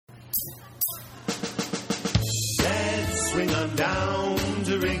swing on down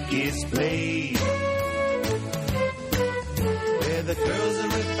to Ricky's place, where the girls are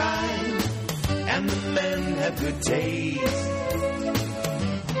refined and the men have good taste.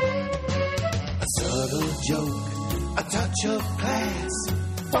 A subtle joke, a touch of class,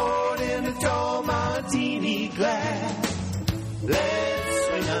 poured in a tall martini glass. Let's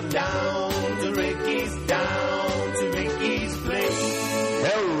swing on down to Ricky's place.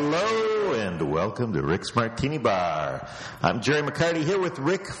 Hello and welcome to Rick's Martini Bar. I'm Jerry McCarty here with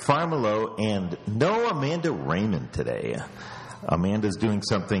Rick Farmelo and no Amanda Raymond today. Amanda's doing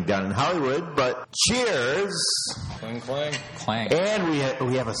something down in Hollywood, but cheers! Clang, clang. Clang. And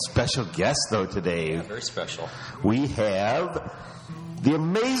we have a special guest, though, today. Yeah, very special. We have the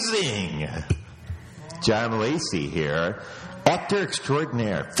amazing John Lacey here, actor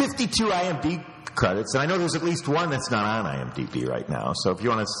extraordinaire, 52 IMDb credits, and I know there's at least one that's not on IMDb right now, so if you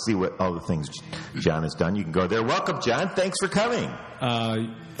want to see what all the things John has done, you can go there. Welcome, John. Thanks for coming.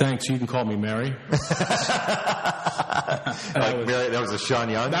 Thanks. You can call me Mary. Mary, that was a Sean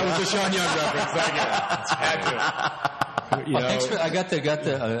Young? That was a Sean Young reference. Thank you. Had to. Thanks for, I got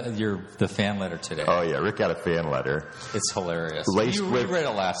the fan letter today. Oh, yeah. Rick got a fan letter. It's hilarious. You read it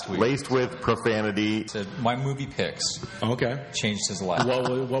last week. Laced with profanity. It said, my movie picks. Okay. Changed his life.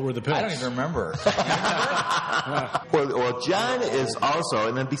 What were the picks? I don't even remember. Well, John is also,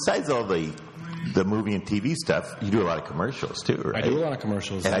 and then besides all the movie and TV stuff, you do a lot of commercials too, right? I do a lot of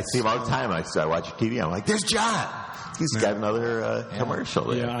commercials. And I see him all the time. I watch your TV. I'm like, there's John. He's got another commercial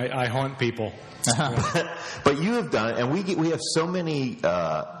there. Yeah, I haunt people. But you have done, and we have so many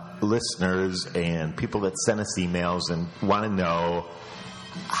listeners and people that send us emails and want to know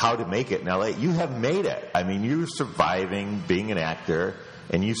how to make it in LA. You have made it. I mean, you're surviving being an actor.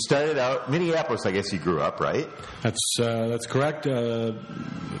 And you started out Minneapolis. I guess you grew up, right? That's correct.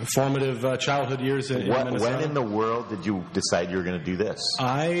 Formative childhood years in Minnesota. When in the world did you decide you were going to do this?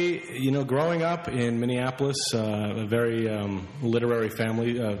 Growing up in Minneapolis, a very literary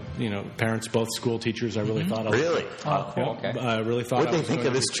family. Parents both school teachers. I really thought. Really? Okay. I really thought. What did they think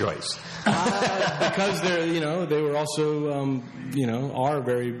of this choice? Because they were also are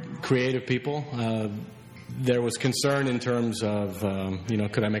very creative people. There was concern in terms of,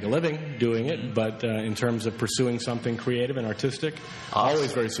 could I make a living doing it? But in terms of pursuing something creative and artistic,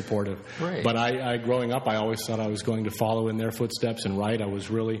 always very supportive. Right. But I, growing up, I always thought I was going to follow in their footsteps and write. I was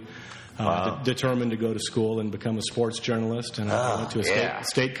really determined to go to school and become a sports journalist. And I went to a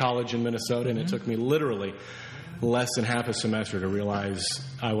state college in Minnesota, and it took me literally less than half a semester to realize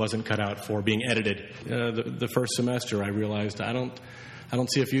I wasn't cut out for being edited. The first semester, I realized I don't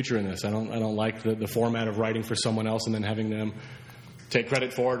see a future in this. I don't like the format of writing for someone else and then having them take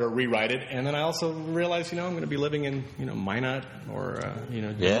credit for it or rewrite it. And then I also realized, I'm going to be living in, Minot or,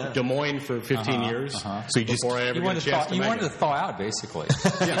 Des Moines for 15 years. So before I ever get a chance to make it. You wanted to thaw out, basically.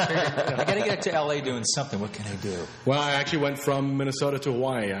 I got to get to L.A. doing something. What can I do? Well, I actually went from Minnesota to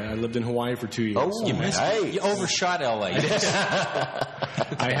Hawaii. I lived in Hawaii for 2 years. Oh, you overshot L.A.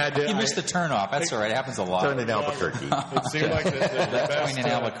 I had to. You missed the turnoff. That's all right. It happens a lot. Turn in Albuquerque. It seemed like the best. Point in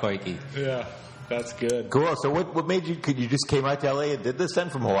Albuquerque. Yeah. That's good. Cool. So what made you, you just came out to L.A. and did this then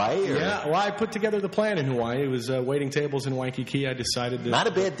from Hawaii? Or? Yeah, well, I put together the plan in Hawaii. It was waiting tables in Waikiki. I decided that... Not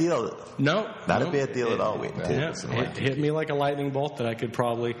a bad deal. No. Not a bad deal at all, waiting tables. It hit me like a lightning bolt that I could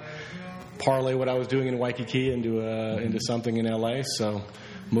probably parlay what I was doing in Waikiki into something in L.A., so...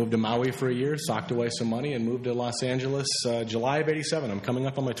 Moved to Maui for a year, socked away some money, and moved to Los Angeles July of '87. I'm coming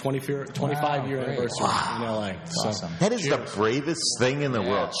up on my 25-year anniversary in L.A. Awesome. That is the bravest thing in the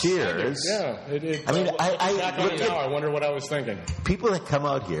world. Cheers. Yeah. I wonder what I was thinking. People that come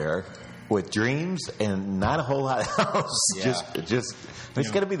out here with dreams and not a whole lot else,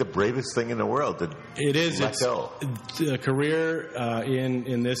 it's got to be the bravest thing in the world to let go. A career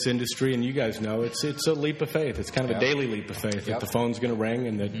in this industry, and you guys know, it's a leap of faith. It's kind of a daily leap of faith that the phone's going to ring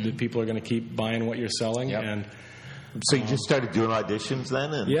and that people are going to keep buying what you're selling. And so you just started doing auditions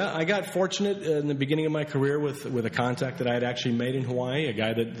then? Yeah, I got fortunate in the beginning of my career with a contact that I had actually made in Hawaii, a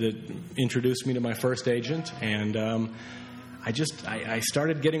guy that introduced me to my first agent, and I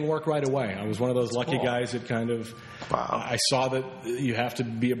started getting work right away. I was one of those lucky guys that kind of, I saw that you have to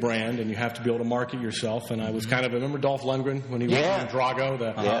be a brand and you have to be able to market yourself. And I was kind of, remember Dolph Lundgren when he was in Drago?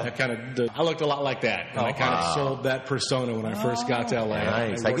 I looked a lot like that. And I kind of sold that persona when I first got to LA.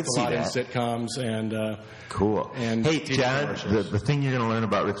 Nice. I worked a lot in sitcoms and cool. And hey, John, the thing you're going to learn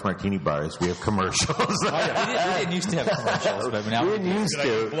about Rick's Martini Bar is we have commercials. We didn't used to have commercials, but now we didn't used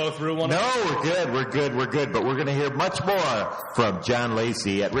to. Blow through one. No, we're good. But we're going to hear much more from John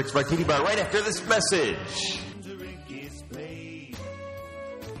Lacey at Rick's Martini Bar right after this message.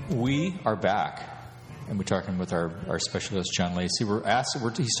 We are back. and we're talking with our special guest, John Lacey.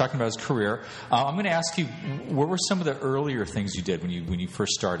 He's talking about his career. I'm going to ask you, what were some of the earlier things you did when you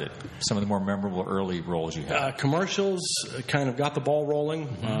first started? Some of the more memorable early roles you had? Commercials kind of got the ball rolling,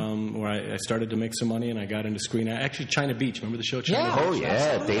 where I started to make some money, and I got into screen. Actually, China Beach. Remember the show China Beach? Oh,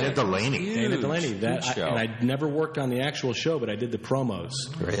 yeah. Dana Delaney. Dana Delaney. Show. And I never worked on the actual show, but I did the promos.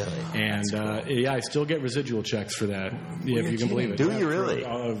 Really? And I still get residual checks for that, if you can believe it. Do you really?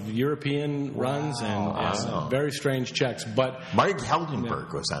 Of European runs and very strange checks. But Mark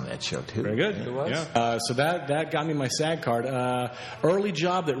Heldenberg was on that show, too. very good. It was? Yeah. So that got me my SAG card. Early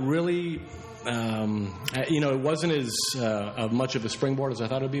job that really... it wasn't as much of a springboard as I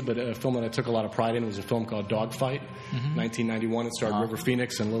thought it would be, but a film that I took a lot of pride in was a film called Dogfight, 1991. It starred River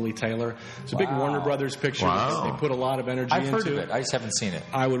Phoenix and Lily Taylor. It's a big Warner Brothers picture. Wow. They put a lot of energy into it. I've heard of it. I just haven't seen it.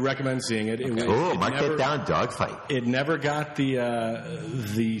 I would recommend seeing it. Cool. Mark that down, Dogfight. It never got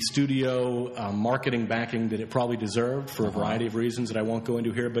the studio marketing backing that it probably deserved for a variety of reasons that I won't go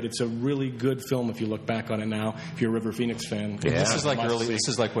into here, but it's a really good film if you look back on it now, if you're a River Phoenix fan. Yeah. This is like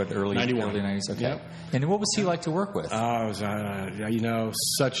early 91. Early 90s. Okay. Yep. And what was he like to work with? It was,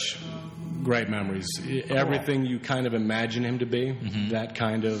 such great memories. Everything you kind of imagine him to be, that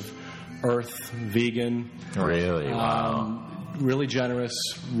kind of earth, vegan. Really? Wow. Really generous,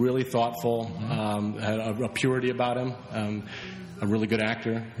 really thoughtful, had a purity about him. A really good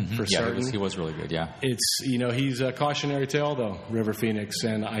actor, for certain. He was really good, yeah. It's, he's a cautionary tale, though, River Phoenix,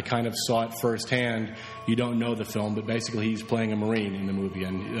 and I kind of saw it firsthand. You don't know the film, but basically he's playing a Marine in the movie,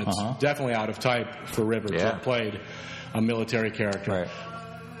 and it's definitely out of type for River to have played a military character. Right.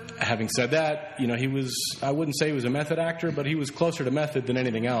 Having said that, I wouldn't say he was a method actor, but he was closer to method than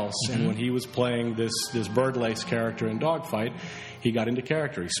anything else. And when he was playing this Birdlace character in Dogfight, he got into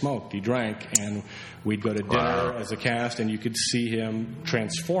character. He smoked, he drank, and we'd go to dinner as a cast, and you could see him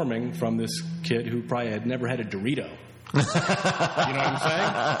transforming from this kid who probably had never had a Dorito. You know what I'm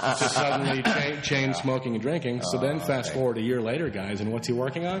saying? To suddenly chain smoking and drinking. So then fast forward a year later, guys, and what's he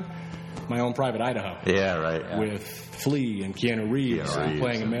working on? My Own Private Idaho. Yeah, right. With Flea and Keanu Reeves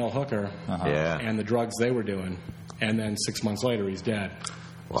playing a male hooker and the drugs they were doing. And then 6 months later, he's dead.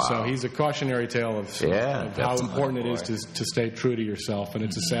 Wow. So he's a cautionary tale of how important it is to stay true to yourself. And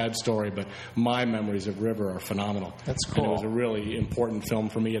it's a sad story, but my memories of River are phenomenal. That's cool. And it was a really important film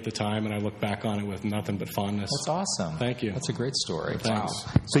for me at the time, and I look back on it with nothing but fondness. That's awesome. Thank you. That's a great story. Thanks.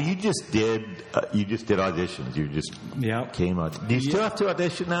 Wow. So you just did auditions. You just came out. Do you still have to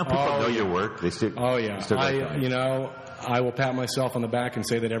audition now? People know your work. They still. Oh yeah. I will pat myself on the back and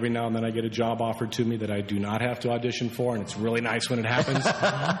say that every now and then I get a job offered to me that I do not have to audition for, and it's really nice when it happens.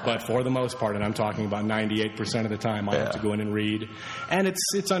 But for the most part, and I'm talking about 98% of the time, I have to go in and read. And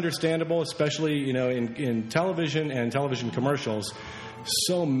it's understandable, especially in television and television commercials.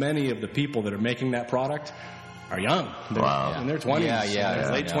 So many of the people that are making that product are young. They're in their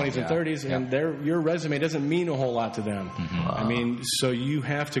 20s, late 20s and 30s, and your resume doesn't mean a whole lot to them. I mean, so you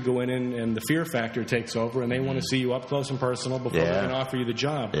have to go in and the fear factor takes over, and they want to see you up close and personal before they can offer you the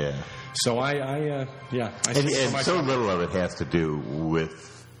job. Yeah. So I and so little of it has to do with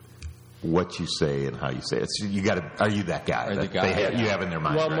what you say and how you say it. So you got to. Are you that guy? You have in their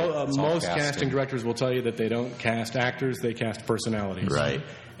mind. Well, most casting directors will tell you that they don't cast actors; they cast personalities. Right.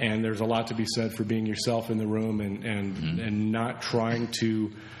 And there's a lot to be said for being yourself in the room and not trying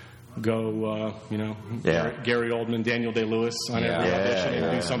to go, Gary Oldman, Daniel Day-Lewis on every audition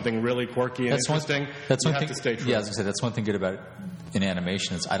and do something really quirky and interesting. That's one you thing. Have to stay true. Yeah, as I said, that's one thing good about in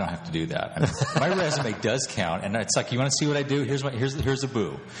animation is I don't have to do that. My resume does count, and it's like, you want to see what I do? Here's a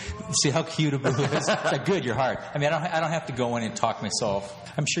boo. See how cute a boo is? It's like, good, you're hired. I mean, I don't have to go in and talk myself.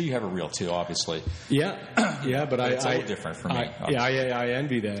 I'm sure you have a reel too, obviously. Yeah, but it's a little different for me. I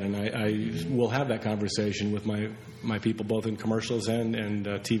envy that, and I will have that conversation with my people, both in commercials and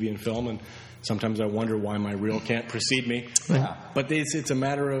TV and film, and sometimes I wonder why my reel can't precede me. Yeah. But it's a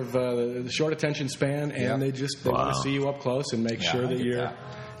matter of the short attention span, and they want to see you up close and make sure that you're...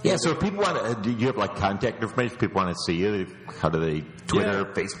 Yeah, so if people want to, do you have like contact information? If people want to see you, how do they, Twitter,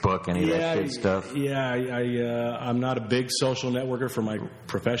 Facebook, any of that good stuff? Yeah, I'm not a big social networker for my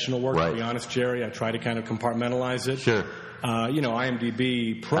professional work, to be honest, Jerry. I try to kind of compartmentalize it. Sure.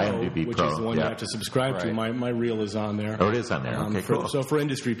 IMDb Pro, which is the one you have to subscribe to. My reel is on there. Oh, it is on there. Okay, cool. So for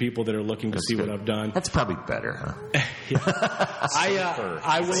industry people that are looking to see what I've done, that's probably better, huh?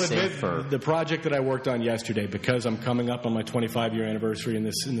 I will admit the project that I worked on yesterday, because I'm coming up on my 25-year anniversary in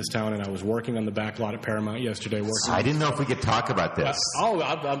this town, and I was working on the back lot at Paramount yesterday. I didn't know if we could talk about this. I'll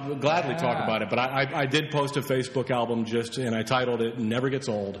gladly talk about it. But I did post a Facebook album and I titled it "Never Gets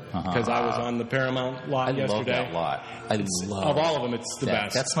Old" because I was on the Paramount lot yesterday. I love that lot. of all of them, it's the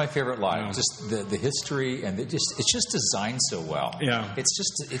best. That's my favorite live. Yeah. Just the history and it's just designed so well. Yeah. It's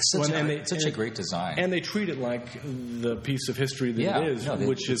such a great design. And they treat it like the piece of history that it is,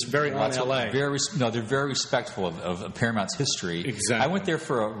 which is very on LA. They're very respectful of Paramount's history. Exactly. I went there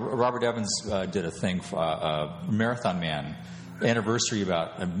for Robert Evans did a thing, Marathon Man anniversary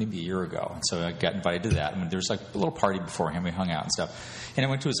about maybe a year ago, and so I got invited to that. And there was like a little party beforehand. We hung out and stuff, and I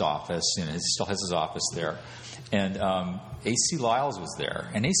went to his office. He still has his office there, and A.C. Lyles was there.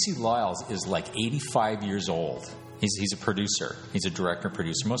 And A.C. Lyles is like 85 years old. He's a producer. He's a director,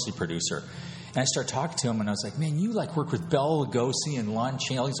 producer, mostly producer. And I started talking to him, and I was like, "Man, you like work with Bela Lugosi and Lon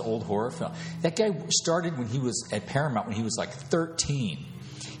Chaney, all these old horror films." That guy started when he was at Paramount when he was like 13.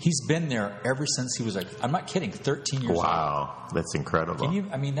 He's been there ever since he was like, I'm not kidding, 13 years old. Wow, that's incredible.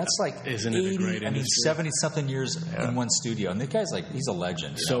 That's like Isn't it a great industry? 70-something years in one studio. And the guy's like, he's a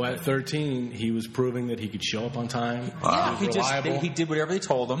legend. So at 13, he was proving that he could show up on time. Yeah, he was reliable. He did whatever they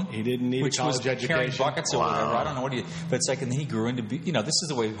told him. He didn't need a college education. Carrying buckets or whatever. I don't know what he did. But it's like, and then he grew into, this is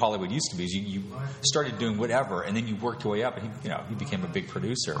the way Hollywood used to be. Is you started doing whatever, and then you worked your way up, and he became a big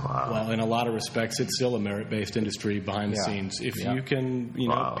producer. Wow. Well, in a lot of respects, it's still a merit-based industry behind the scenes. If you can,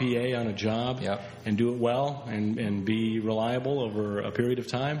 PA on a job and do it well and be reliable over a period of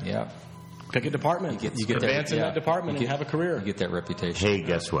time, pick a department. You get advance in that department and have a career. You get that reputation. Hey,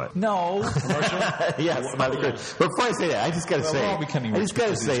 guess what? No. Yes, but before I say that, I just got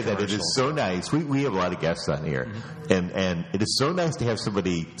to say that it is so nice. We have a lot of guests on here, and it is so nice to have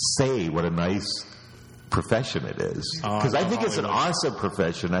somebody say what a nice profession it is. Because I think it's an awesome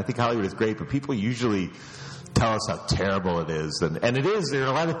profession. I think Hollywood is great, but people usually tell us how terrible it is. And it is. There are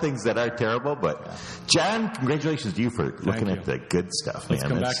a lot of things that are terrible, but John, congratulations to you for looking at the good stuff, Let's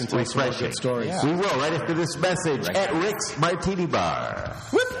man. come back and tell some more good stories. Yeah. We will, right after this message at Rick's Martini Bar.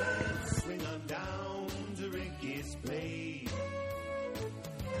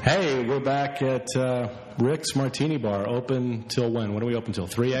 Hey, we're back at Rick's Martini Bar. Open till when? When are we open till?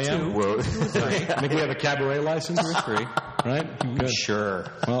 3 a.m.? Well, I think we have a cabaret license. We're 3, right? Good. Sure.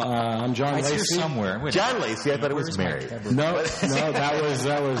 Well, I'm John Lacey. Here somewhere. John Lacey, I thought it was married. No, that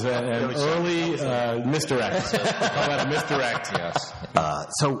was an early misdirect. Call that a misdirect. Yes.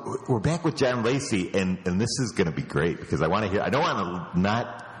 So we're back with John Lacey, and this is going to be great because I want to hear. I don't want to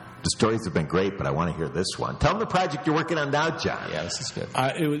not. The stories have been great, but I want to hear this one. Tell them the project you're working on now, John. Yeah, this is good.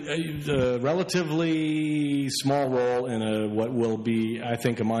 It was a relatively small role in what will be, I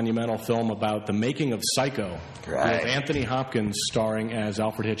think, a monumental film about the making of Psycho, right, with Anthony Hopkins starring as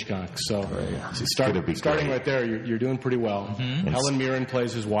Alfred Hitchcock. So, starting right there, you're doing pretty well. Mm-hmm. Helen Mirren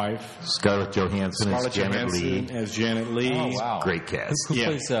plays his wife. Scarlett Johansson as Janet Leigh. Oh, wow. Great cast. Who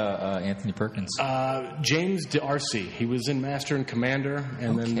plays Anthony Perkins? James D'Arcy. He was in Master and Commander,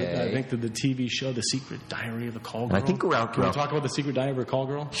 and then I think the TV show, The Secret Diary of a Call Girl. I think can we talk about The Secret Diary of a Call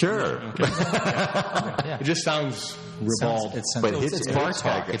Girl? Sure. Okay. Yeah. It just sounds ribald. It's bar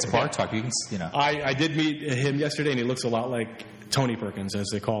talk. It's bar talk. You can, I did meet him yesterday, and he looks a lot like Tony Perkins, as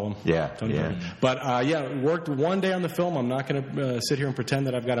they call him. Yeah. Tony Perkins. But, worked one day on the film. I'm not going to sit here and pretend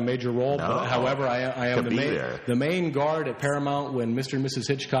that I've got a major role. No. But, however, I am the main guard at Paramount when Mr. and Mrs.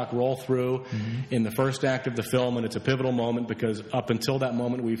 Hitchcock roll through in the first act of the film, and it's a pivotal moment because up until that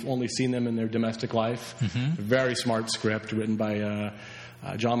moment, we've only seen them in their domestic life. Mm-hmm. Very smart script written by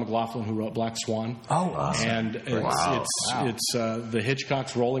John McLaughlin, who wrote Black Swan. Oh, awesome. And it's the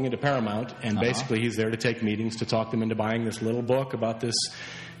Hitchcocks rolling into Paramount, and basically he's there to take meetings to talk them into buying this little book about this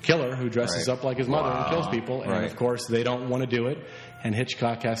killer who dresses up like his mother and kills people. And, of course, they don't want to do it. And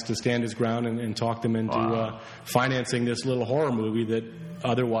Hitchcock has to stand his ground and talk them into financing this little horror movie that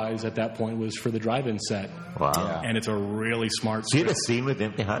otherwise, at that point, was for the drive-in set. Wow. Yeah. And it's a really smart script. You had a scene with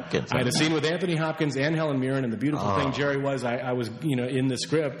Anthony Hopkins. I had a scene with Anthony Hopkins and Helen Mirren, and the beautiful thing, Jerry, was I was, in the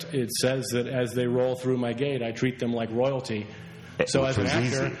script, it says that as they roll through my gate, I treat them like royalty. So as an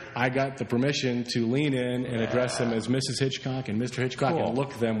actor, I got the permission to lean in and address them as Mrs. Hitchcock and Mr. Hitchcock and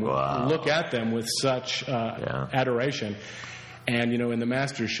look at them with such adoration. And, in the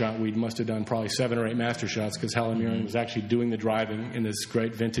master shot, we must have done probably 7 or 8 master shots because Helen Mirren was actually doing the driving in this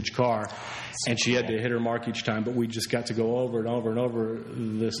great vintage car. And she had to hit her mark each time. But we just got to go over and over and over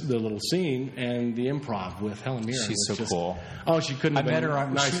the little scene and the improv with Helen Mirren. She's so cool. Oh, she couldn't have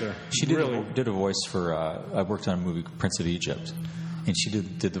been nicer. She did a voice for, I worked on a movie, Prince of Egypt. And she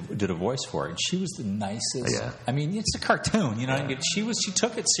did a voice for it. And she was the nicest. Yeah. I mean, it's a cartoon, I mean, she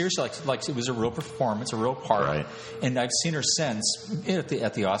took it seriously, like it was a real performance, a real part. Right. And I've seen her since at the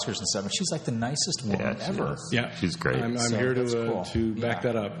Oscars and stuff. And she's like the nicest woman ever. Yeah, she's great. I'm here to back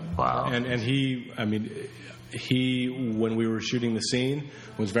that up. Wow. And he, when we were shooting the scene,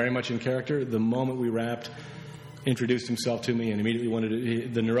 was very much in character. The moment we wrapped, introduced himself to me and immediately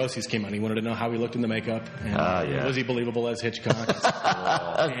the neuroses came on. He wanted to know how he looked in the makeup and was he believable as Hitchcock?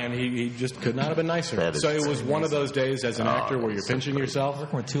 And he just could not have been nicer. So it was one of those days as an actor where you're pinching yourself.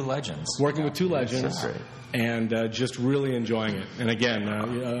 Working with two legends. And just really enjoying it. And again,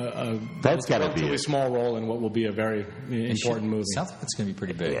 that's got to be a relatively small role in what will be a very important movie. Sounds like it's going to be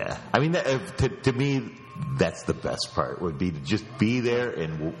pretty big. Yeah. I mean, to me, that's the best part, would be to just be there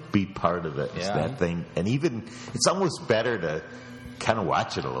and be part of it. Yeah. That thing. And even, it's almost better to kind of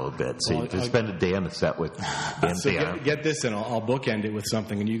watch it a little bit. So you just spend a day on the set with get this, and I'll bookend it with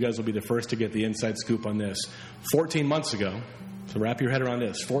something, and you guys will be the first to get the inside scoop on this. 14 months ago, so wrap your head around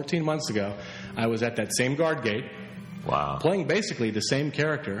this. 14 months ago, I was at that same guard gate, playing basically the same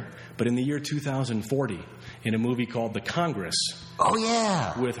character, but in the year 2040, in a movie called The Congress. Oh,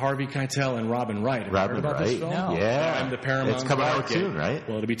 yeah. With Harvey Keitel and Robin Wright. Have you heard about this film? No. Yeah. I'm the Paramount. It's coming out soon, right?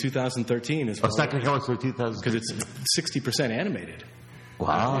 Well, it'll be 2013. It's not going to come out until 2013. Because it's 60% animated.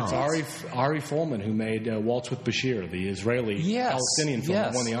 Wow. It's Ari Folman who made Waltz with Bashir, the Israeli-Palestinian film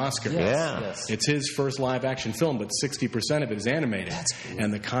that won the Oscar. Yes. It's his first live-action film, but 60% of it is animated.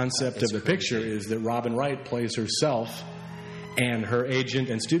 And the concept of the picture is that Robin Wright plays herself, and her agent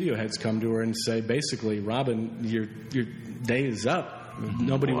and studio heads come to her and say, basically, Robin, your day is up.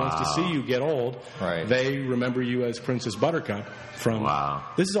 Nobody wants to see you get old. Right. They remember you as Princess Buttercup from...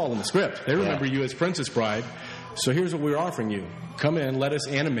 This is all in the script. They remember you as Princess Bride. So here's what we're offering you. Come in, let us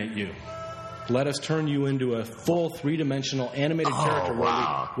animate you. Let us turn you into a full three-dimensional animated character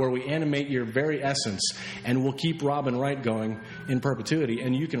where we animate your very essence, and we'll keep Robin Wright going in perpetuity,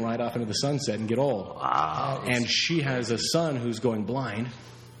 and you can ride off into the sunset and get old. Wow. And she has a son who's going blind.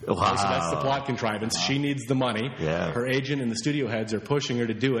 Wow. So that's the plot contrivance. She needs the money. Yeah. Her agent and the studio heads are pushing her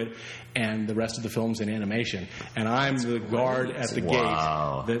to do it, and the rest of the film's in animation. And I'm the guard at the gate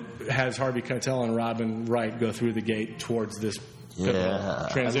that has Harvey Keitel and Robin Wright go through the gate towards this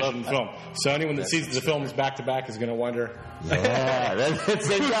transition film. So anyone that sees the films back to back is going to wonder. Yeah, that's the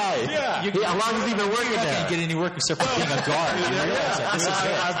same guy. How long has he been working there? You can't get any work except for being a guard.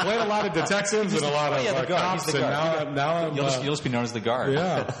 I've played a lot of detectives and a lot of cops, and now I'm... You'll just be known as the guard.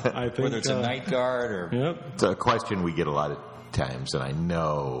 Yeah, I think... Whether it's a night guard or... Yep. It's a question we get a lot of times, and I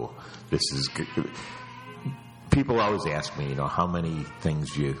know this is good. People always ask me, how many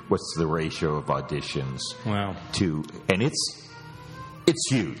things what's the ratio of auditions to, and it's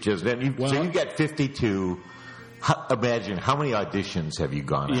huge, isn't it? So you get 52. Imagine how many auditions have you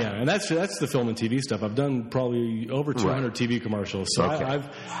gone on? Yeah, and that's the film and TV stuff. I've done probably over 200 TV commercials. So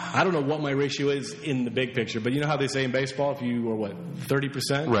I don't know what my ratio is in the big picture, but you know how they say in baseball, if you are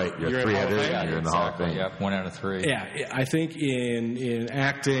 30%? Right, you're 300, you're in the Hall of Fame. Yep, 1 out of 3. Yeah, I think in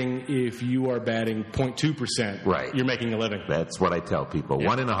acting, if you are batting 0.2%, you're making a living. That's what I tell people.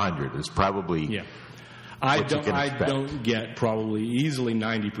 1 in 100 is probably... Yeah. I don't get probably easily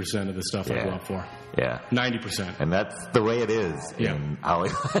 90% of the stuff I go up for. Yeah. 90%. And that's the way it is in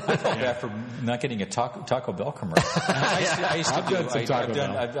Hollywood. I felt bad for not getting a Taco Bell commercial. I used to do.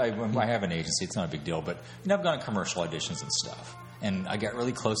 I have an agency. It's not a big deal, but I've gone to commercial auditions and stuff. And I got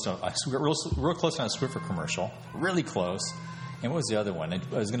really close to. I got real close on a Swiffer commercial. Really close. And what was the other one?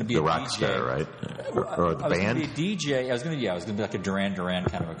 I was going to be a rock DJ. Star, right? Or the band? I was going to be a DJ. I was going to be like a Duran Duran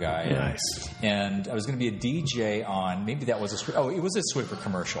kind of a guy. Nice. And I was going to be a DJ on, maybe that was it was a Swiffer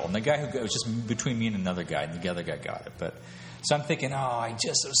commercial. And the guy it was just between me and another guy, and the other guy got it. But so I'm thinking, I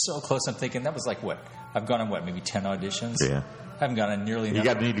was so close. I'm thinking that was like what? I've gone on maybe 10 auditions? Yeah. I haven't gone on nearly enough.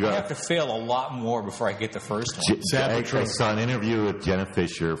 I have to fail a lot more before I get the first one. I saw an interview with Jenna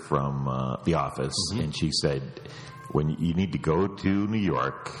Fisher from The Office, and she said, when you need to go to New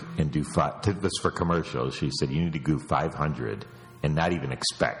York and do this for commercials, she said you need to do 500 and not even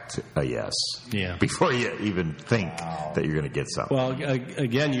expect a yes before you even think that you're going to get something. Well,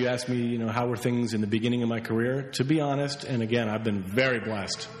 again, you asked me, how were things in the beginning of my career? To be honest, and again, I've been very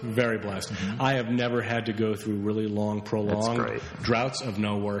blessed, very blessed. Mm-hmm. I have never had to go through really long, prolonged droughts of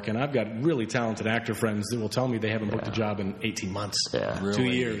no work, and I've got really talented actor friends that will tell me they haven't booked a job in 18 months, 2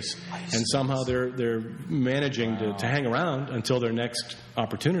 years, and somehow they're managing to hang around until their next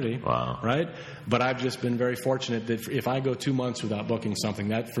opportunity, right? But I've just been very fortunate that if I go 2 months without booking something,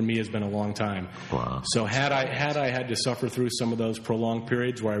 that for me has been a long time. Wow. So had I had to suffer through some of those prolonged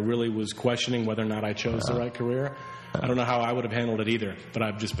periods where I really was questioning whether or not I chose the right career, I don't know how I would have handled it either, but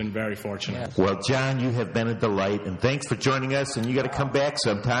I've just been very fortunate. Well, John, you have been a delight, and thanks for joining us. And you got to come back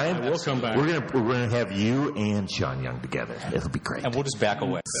sometime. I will come back. We're gonna have you and Sean Young together. It'll be great. And we'll just back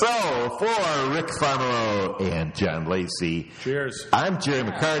away. So, for Rick Farmelo and John Lacey, cheers. I'm Jerry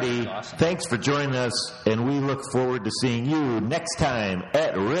McCarty. Awesome. Thanks for joining us, and we look forward to seeing you next time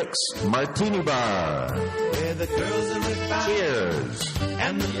at Rick's Martini Bar. Where the girls are refined Cheers.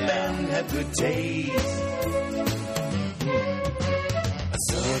 and the men have good taste. A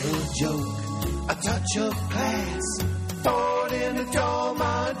subtle joke, a touch of class, poured in a tall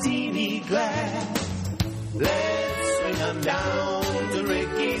martini glass. Let's swing 'em down to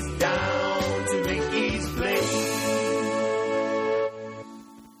Ricky's Down.